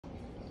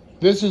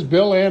This is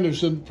Bill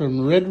Anderson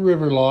from Red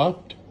River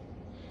Loft,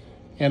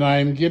 and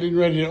I'm getting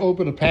ready to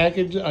open a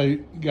package I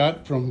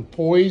got from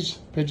Poise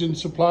Pigeon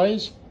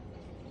Supplies.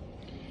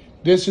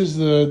 This is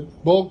the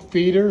bulk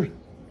feeder.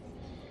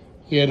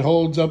 It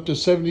holds up to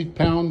 70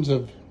 pounds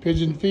of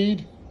pigeon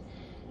feed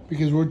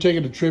because we're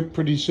taking a trip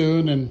pretty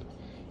soon and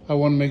I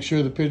want to make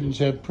sure the pigeons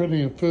have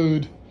plenty of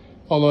food,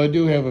 although I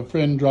do have a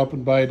friend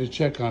dropping by to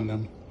check on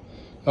them.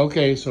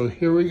 Okay, so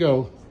here we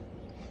go.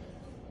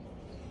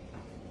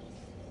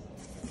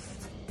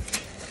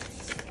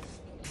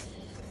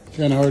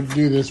 Kind of hard to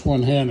do this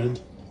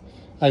one-handed.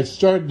 I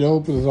started to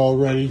open it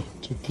already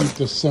to keep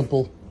this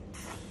simple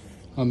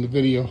on the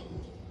video.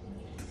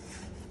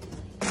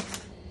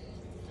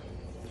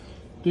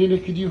 Dina,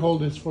 could you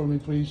hold this for me,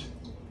 please?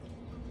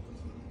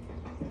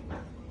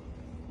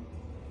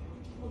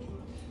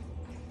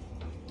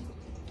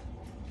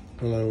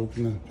 While I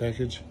open the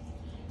package.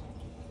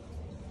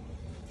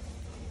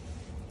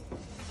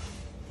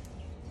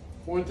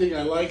 One thing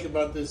I like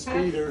about this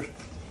feeder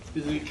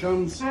is it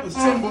comes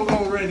assembled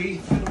already.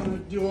 I don't have to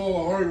do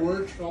all the hard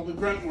work, all the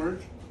grunt work.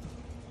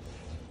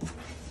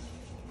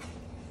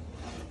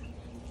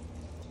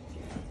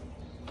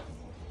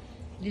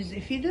 This is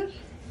a feeder?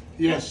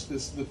 Yes,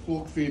 this is the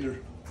bulk feeder.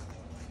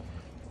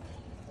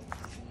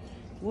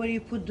 Where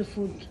you put the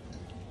food?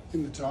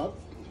 In the top.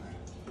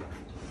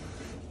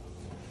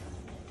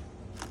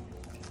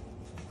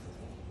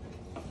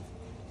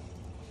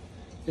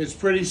 It's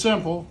pretty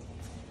simple,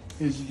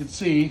 as you can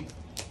see.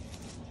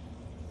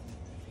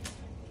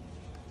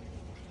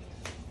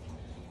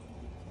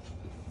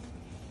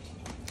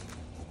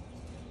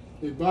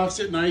 They boxed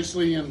it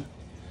nicely and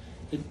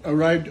it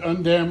arrived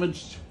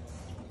undamaged.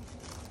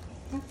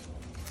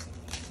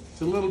 It's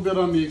a little bit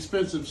on the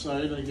expensive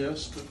side, I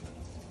guess, but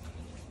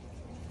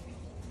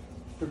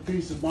for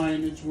peace of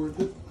mind, it's worth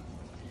it.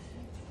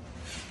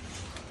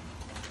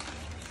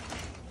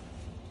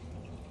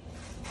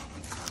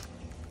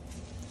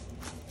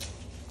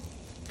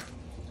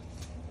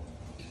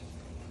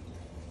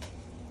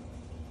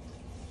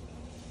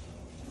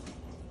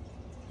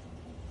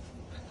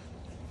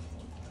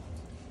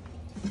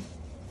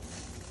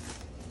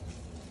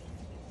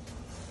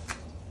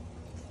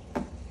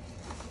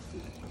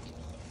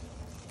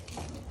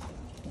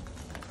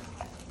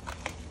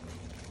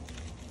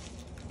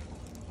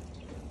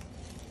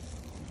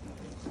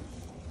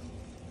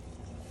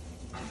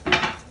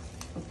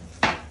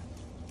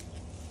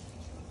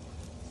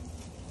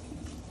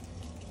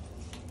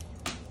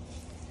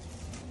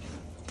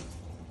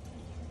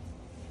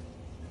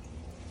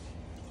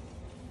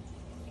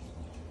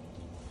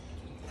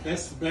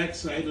 That's the back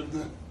side of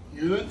the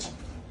unit.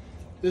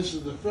 This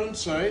is the front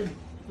side.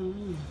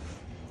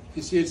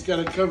 You see it's got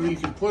a cover you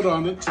can put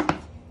on it.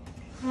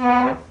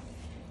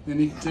 Then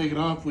you can take it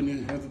off when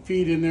you have the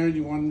feed in there and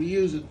you want them to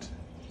use it.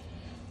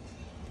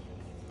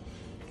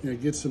 Yeah,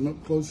 get some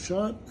up close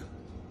shot.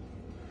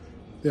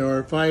 There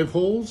are 5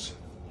 holes.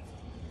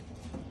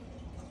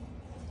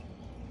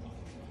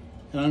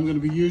 And I'm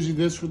going to be using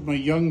this with my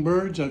young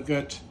birds. I've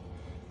got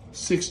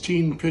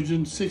 16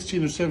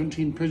 or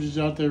 17 pigeons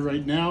out there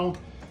right now.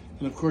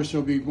 And of course,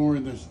 there'll be more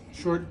in the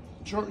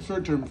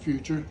short-term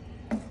future.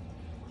 I'm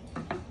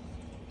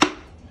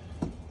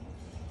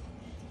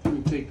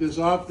going to take this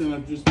off, then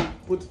I've just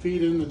put the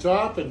feed in the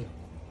top, and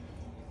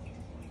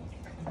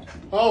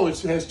oh, it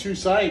has 2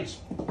 sides.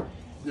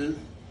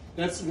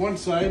 That's one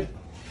side,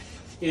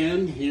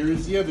 and here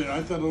is the other.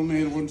 I thought it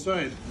only had one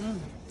side.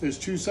 There's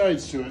 2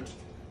 sides to it,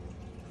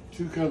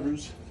 2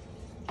 covers.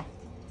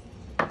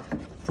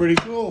 Pretty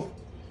cool.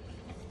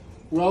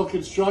 Well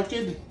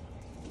constructed.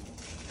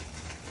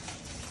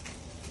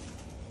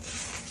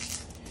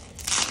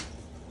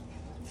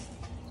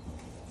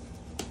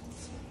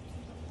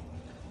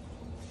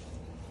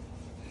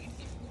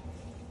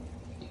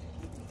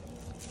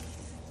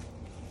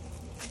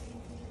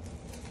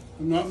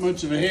 I'm not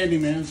much of a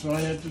handyman, so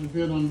I have to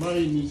depend on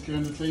buying these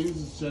kind of things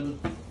instead of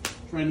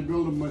trying to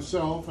build them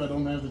myself. I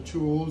don't have the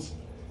tools.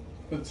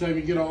 By the time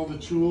you get all the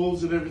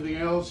tools and everything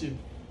else, you've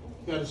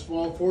got a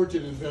small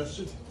fortune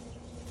invested.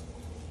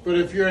 But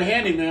if you're a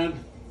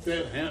handyman,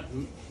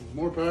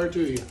 more power to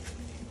you.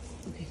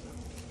 Okay,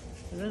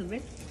 a little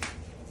bit.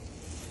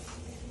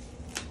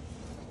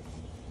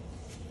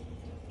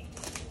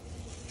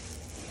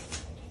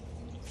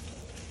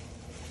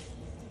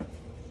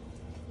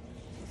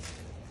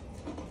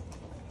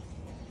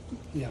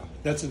 Yeah,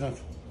 that's enough.